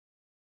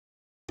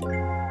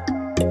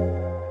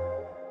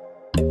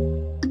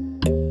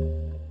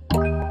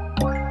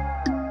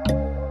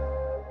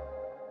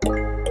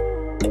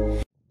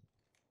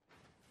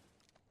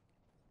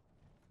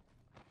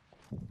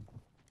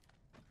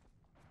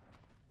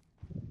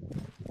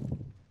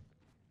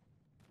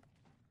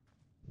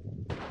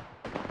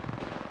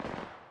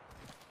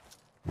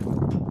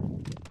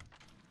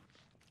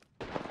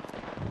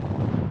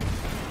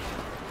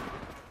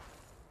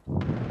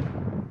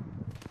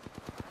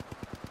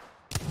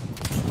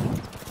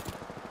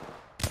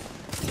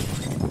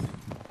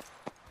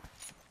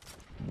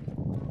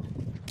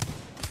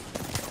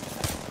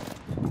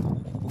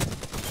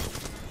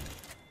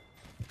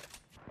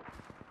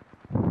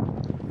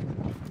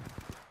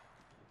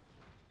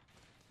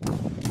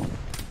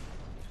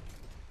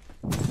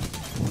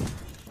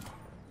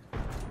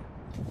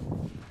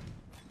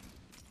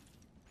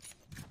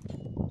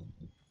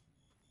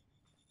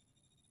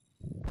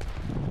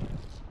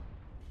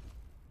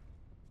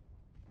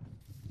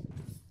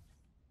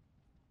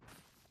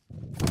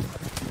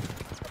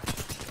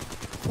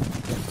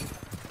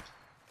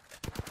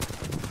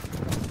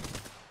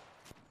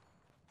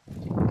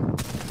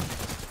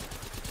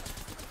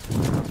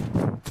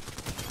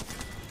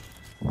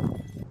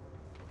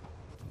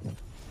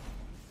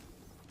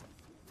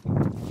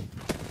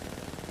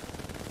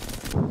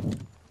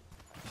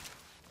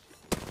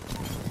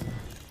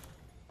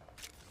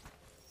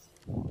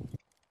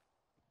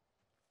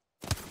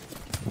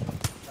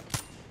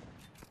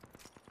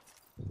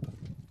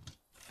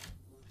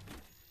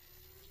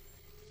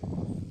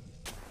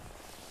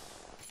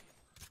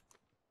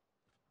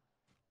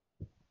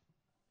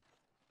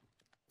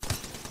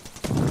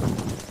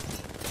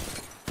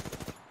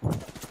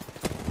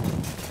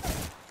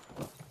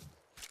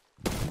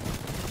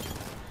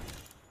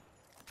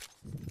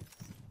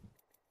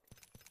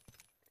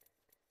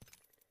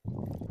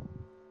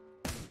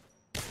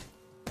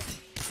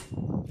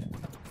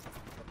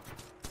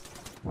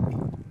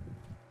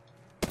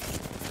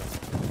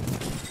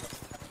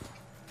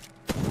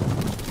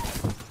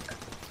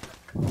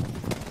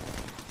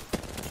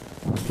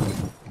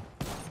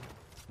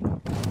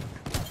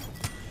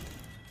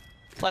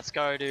Let's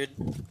go, dude.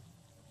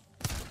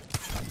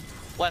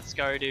 Let's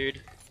go,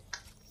 dude.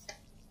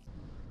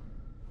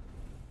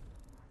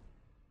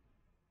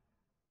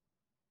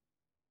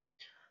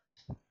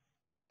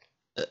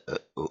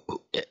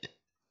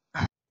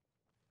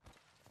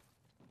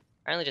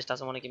 Apparently just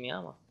doesn't want to give me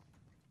armor.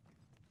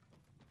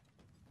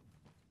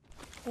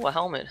 Oh, a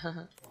helmet.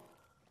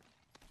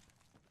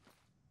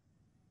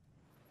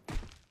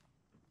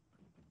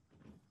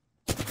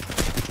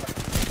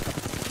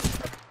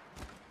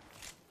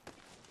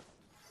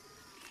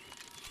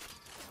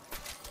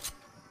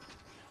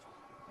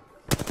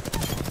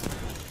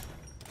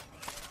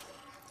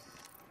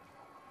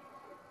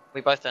 We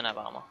both don't have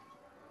armor.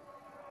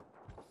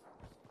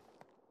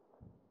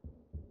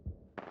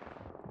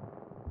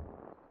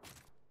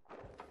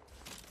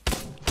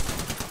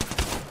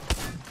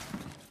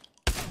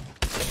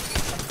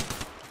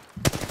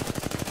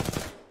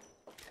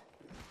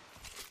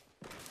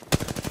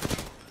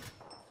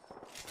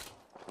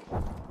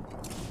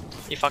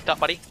 You fucked up,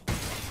 buddy.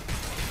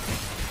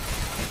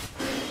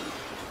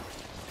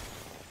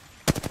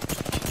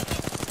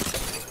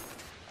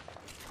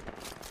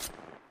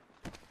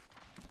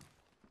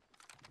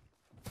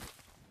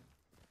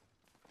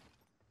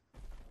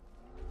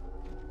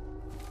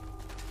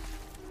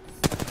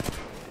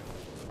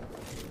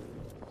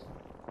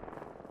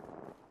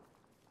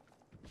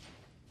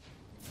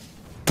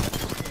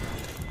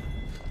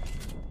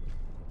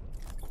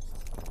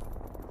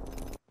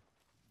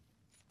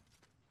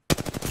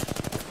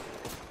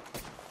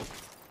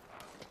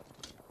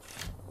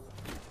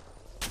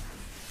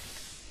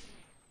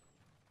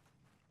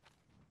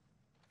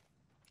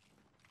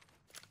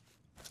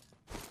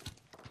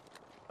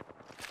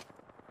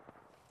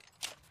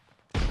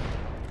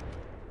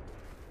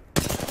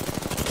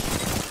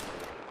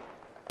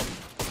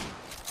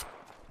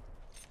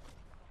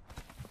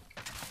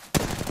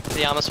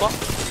 The armor swap.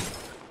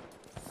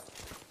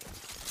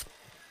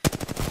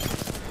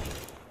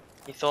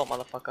 You thought,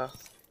 motherfucker.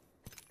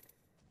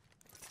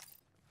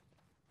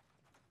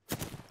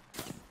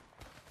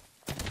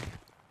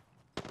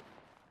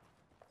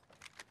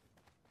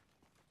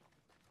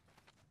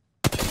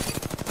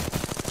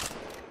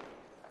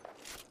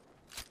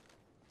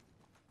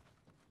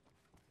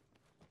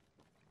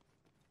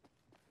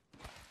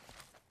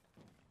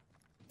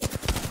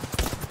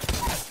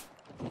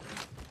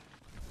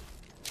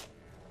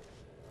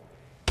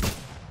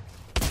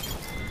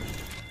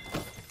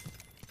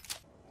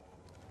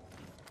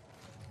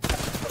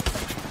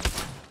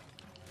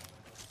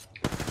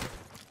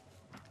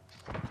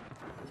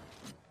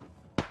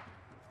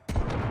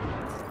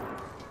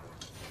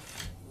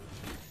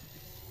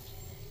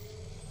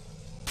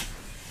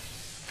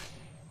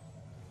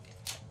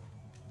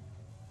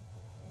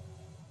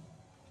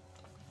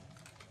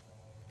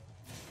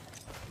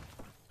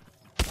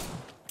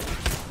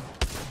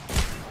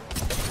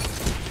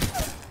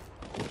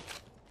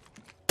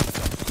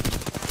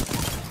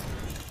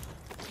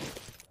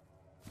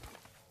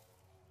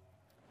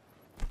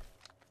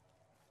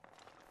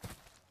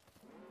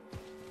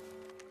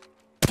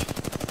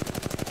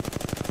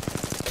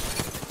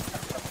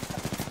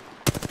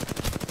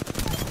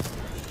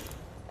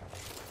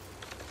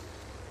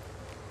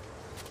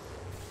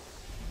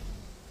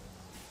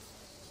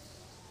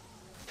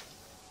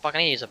 Fuck, I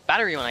need to use a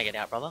battery when I get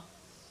out, brother.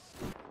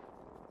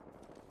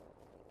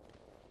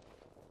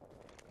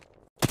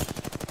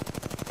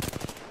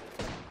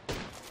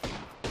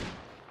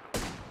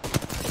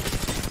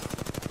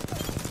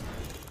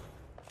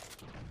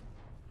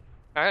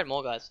 I heard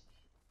more guys.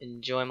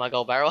 Enjoy my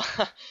gold barrel.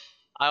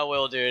 I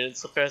will, dude.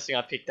 It's the first thing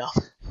I picked up.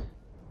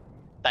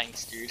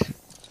 Thanks, dude.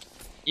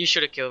 You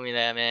should have killed me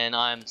there, man.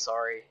 I'm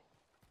sorry.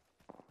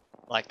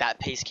 Like, that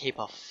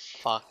peacekeeper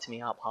fucked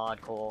me up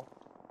hardcore.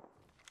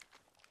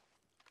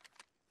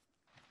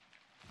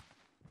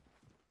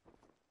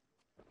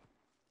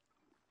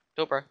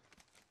 Do it, bro.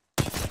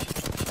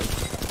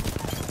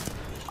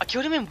 I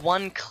killed him in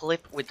one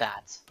clip with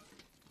that.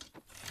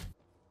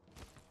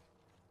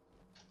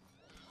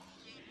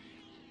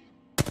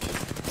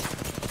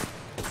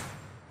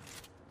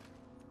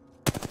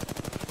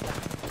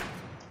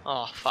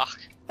 Oh, fuck.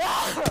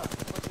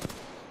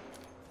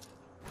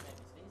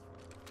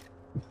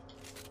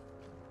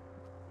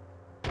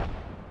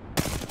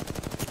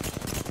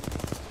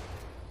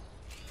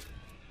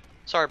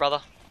 Sorry,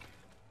 brother.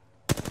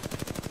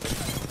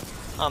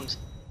 I'm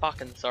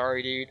fucking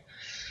sorry, dude.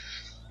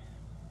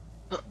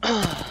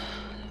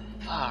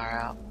 Far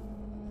out.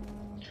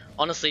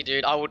 Honestly,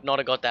 dude, I would not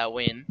have got that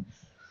win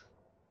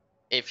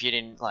if you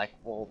didn't, like,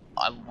 well,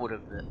 I would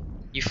have.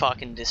 You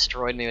fucking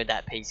destroyed me with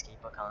that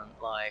peacekeeper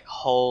cunt. Like,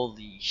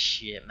 holy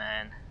shit,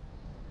 man.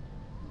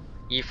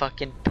 You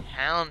fucking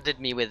pounded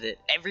me with it.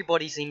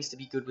 Everybody seems to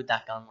be good with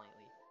that gun lately.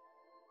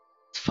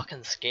 It's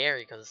fucking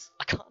scary because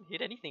I can't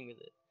hit anything with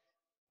it.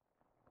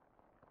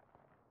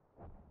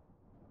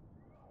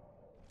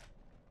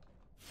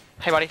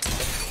 Hey, buddy.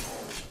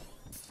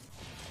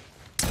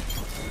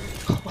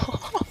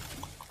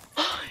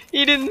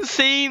 He didn't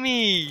see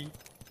me.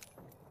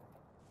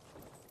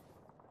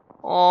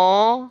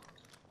 Aww.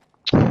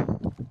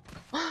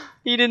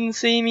 He didn't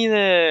see me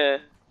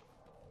there.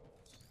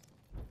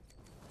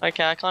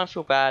 Okay, I kind of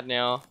feel bad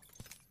now.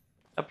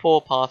 A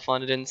poor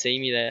Pathfinder didn't see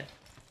me there.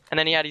 And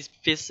then he had his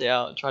fists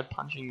out and tried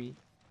punching me.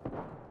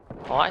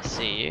 Oh, I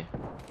see you.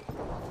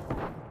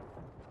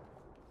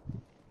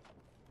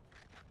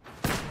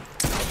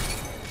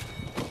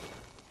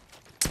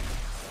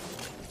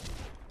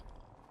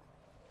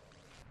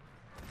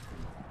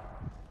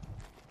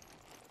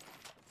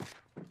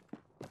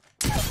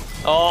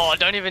 Oh,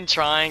 don't even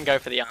try and go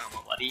for the armor,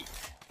 buddy.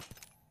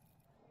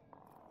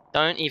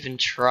 Don't even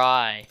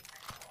try.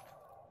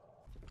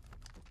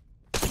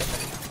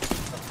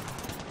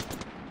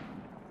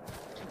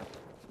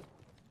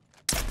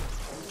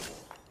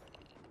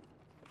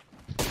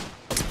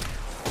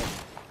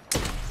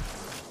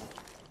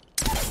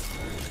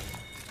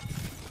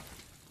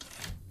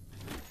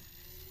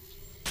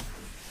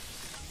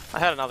 I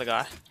heard another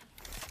guy.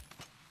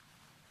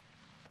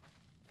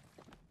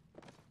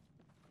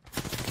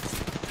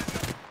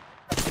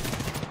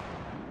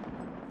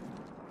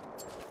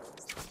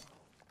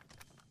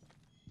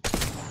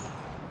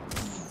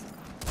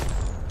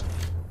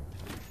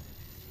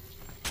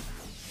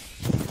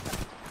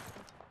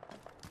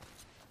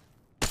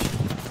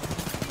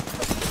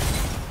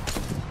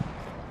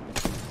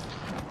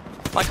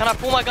 Why can't I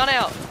pull my gun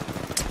out?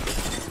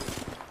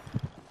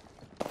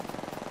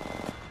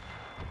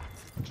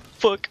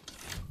 Fuck.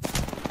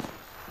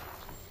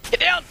 Get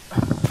down!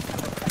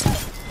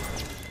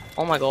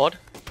 Oh my god.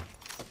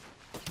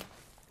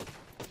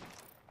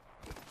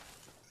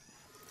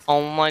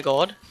 Oh my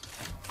god.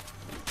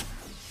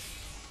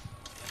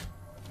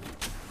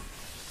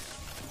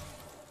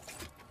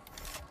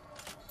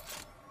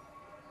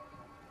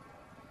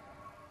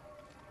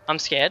 I'm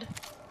scared.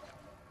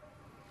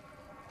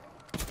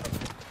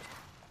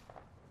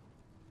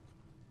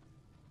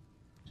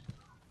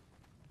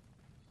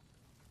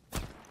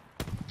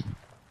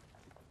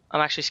 I'm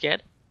actually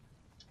scared.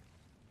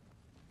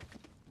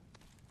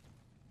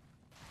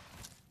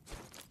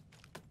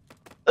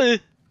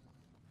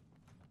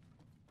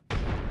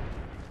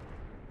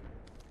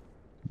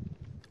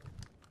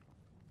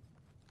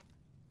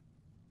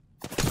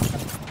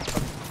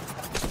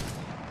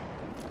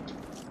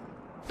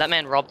 That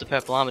man robbed the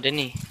purple armor, didn't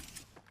he?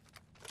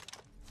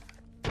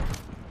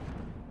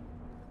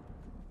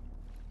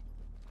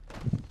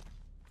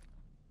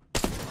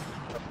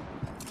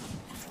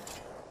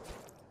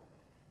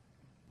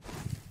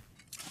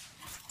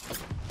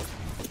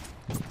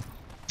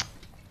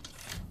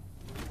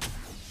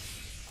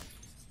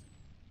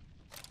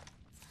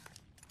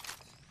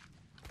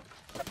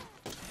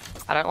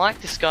 I don't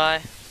like this guy.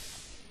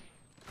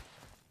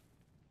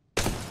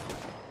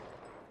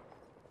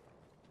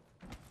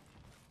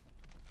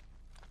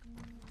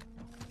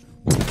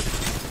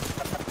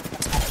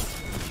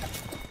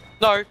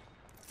 No.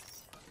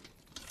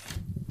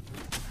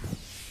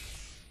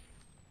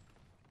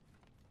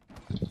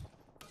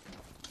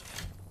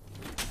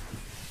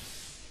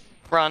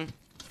 Run.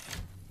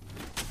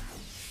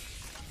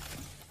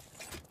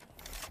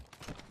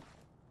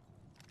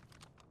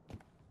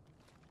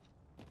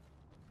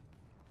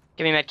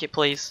 Give me a medkit,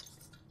 please.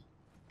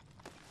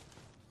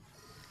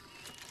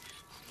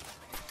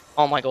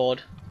 Oh my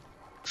god.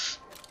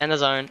 And the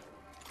zone.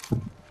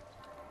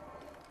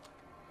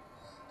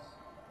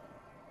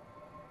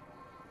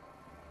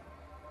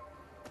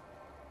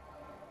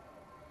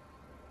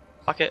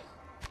 Fuck it.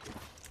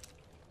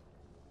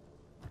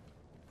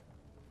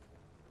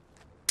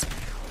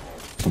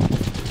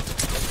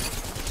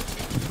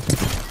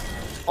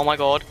 Oh my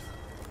god.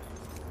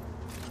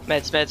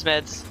 Meds, meds,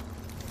 meds.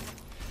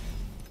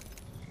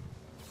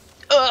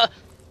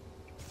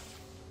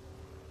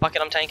 Fuck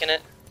it, I'm tanking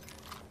it.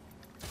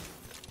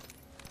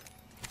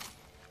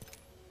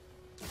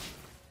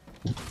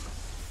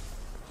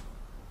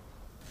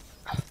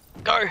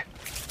 Go!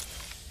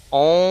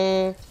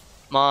 Oh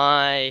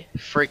my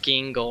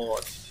freaking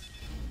god.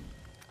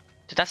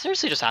 Did that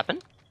seriously just happen?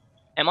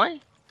 Am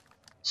I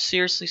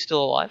seriously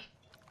still alive?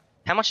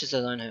 How much does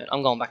the zone hurt?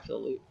 I'm going back for the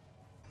loot.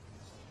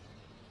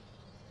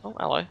 Oh,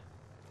 hello.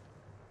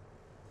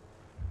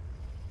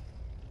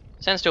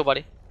 Stand still,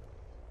 buddy.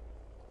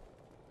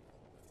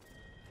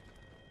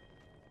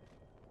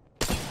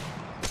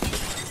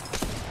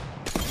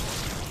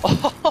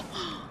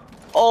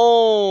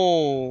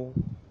 Oh!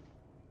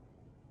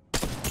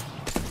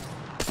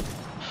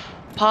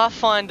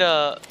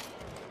 Pathfinder,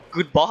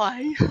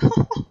 goodbye.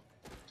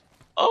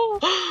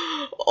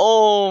 Oh!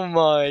 Oh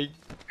my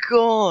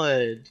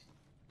god!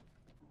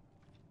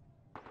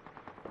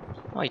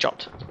 Oh, he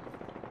dropped.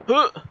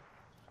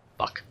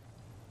 Fuck.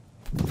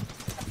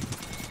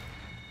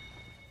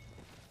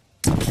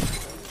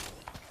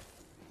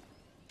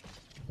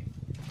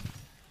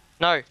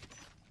 No.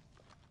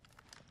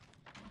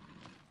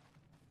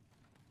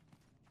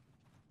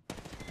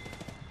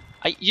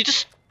 You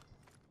just...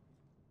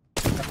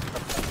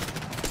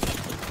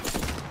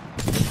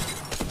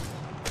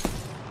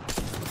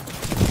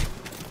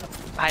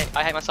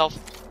 I hate myself.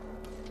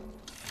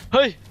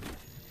 Hey!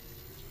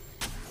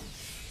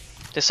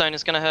 This zone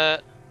is gonna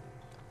hurt.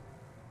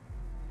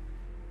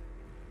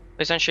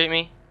 Please don't shoot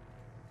me.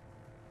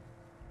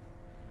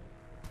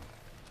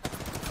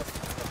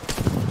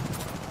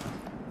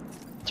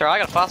 It's alright, I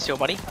got a fast heal,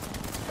 buddy.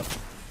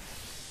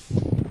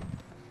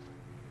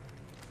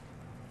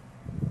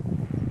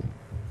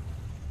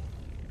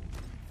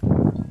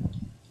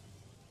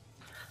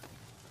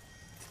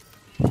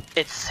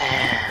 It's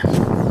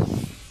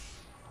Sam.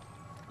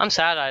 I'm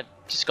sad I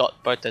just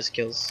got both those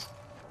kills.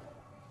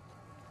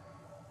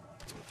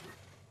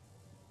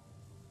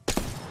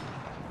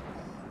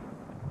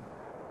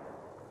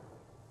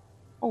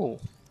 Oh.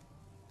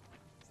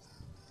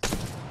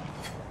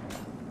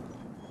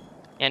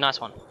 Yeah,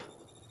 nice one.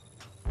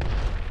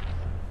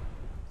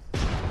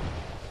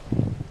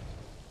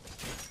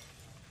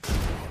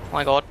 Oh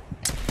my god.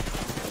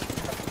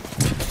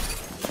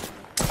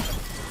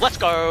 Let's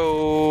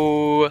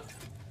go!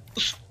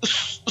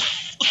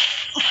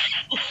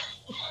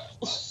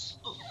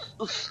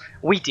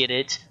 We did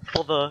it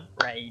for the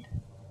raid.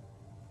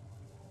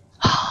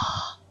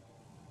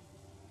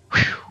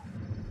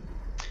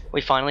 We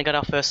finally got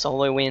our first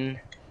solo win.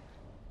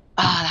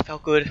 Ah, that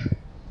felt good.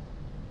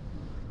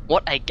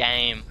 What a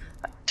game.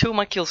 2 of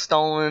my kills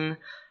stolen.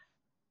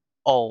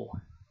 Oh,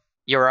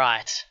 you're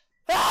right.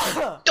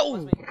 Oh,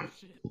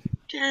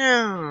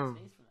 damn.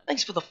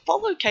 Thanks for the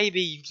follow,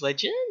 KB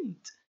legend.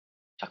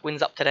 Chuck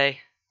wins up today.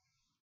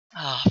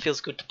 Ah,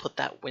 feels good to put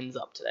that wins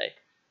up today.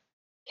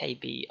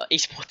 KB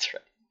esports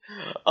raid.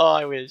 Oh,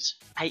 I wish.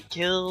 8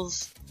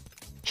 kills.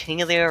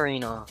 King of the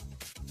arena.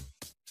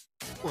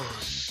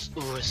 Oos,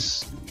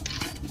 oos.